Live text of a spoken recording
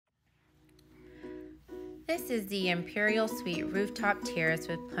This is the Imperial Suite Rooftop Terrace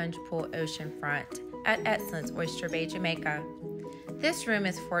with Plunge Pool Oceanfront at Excellence Oyster Bay, Jamaica. This room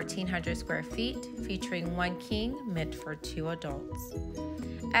is 1,400 square feet, featuring one king, meant for 2 adults.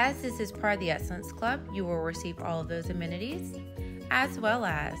 As this is part of the Excellence Club, you will receive all of those amenities, as well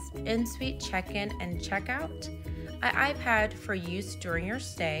as in-suite check-in and check-out, an iPad for use during your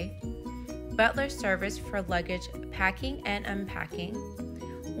stay, butler service for luggage packing and unpacking,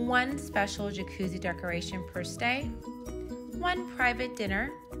 1 special jacuzzi decoration per stay, 1 private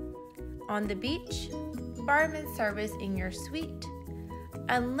dinner on the beach, barman service in your suite,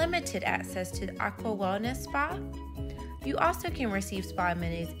 unlimited access to the Aqua Wellness Spa. You also can receive spa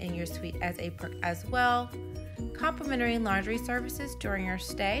amenities in your suite as a perk as well, complimentary laundry services during your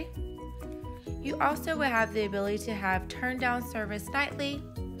stay. You also will have the ability to have turn-down service nightly,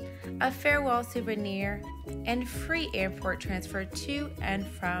 a farewell souvenir, and free airport transfer to and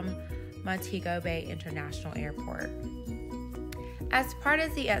from Montego Bay International Airport. As part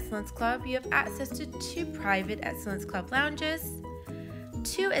of the Excellence Club, you have access to 2 private Excellence Club lounges,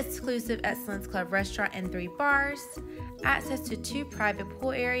 2 exclusive Excellence Club restaurant and 3 bars, access to 2 private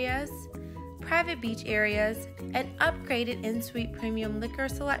pool areas, private beach areas, an upgraded in-suite premium liquor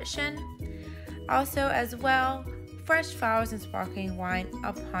selection, also as well, fresh flowers and sparkling wine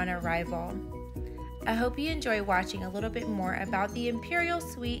upon arrival. I hope you enjoy watching a little bit more about the Imperial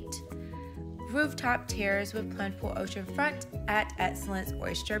Suite Rooftop Terrace with Plunge Pool Oceanfront at Excellence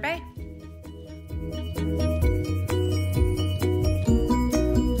Oyster Bay.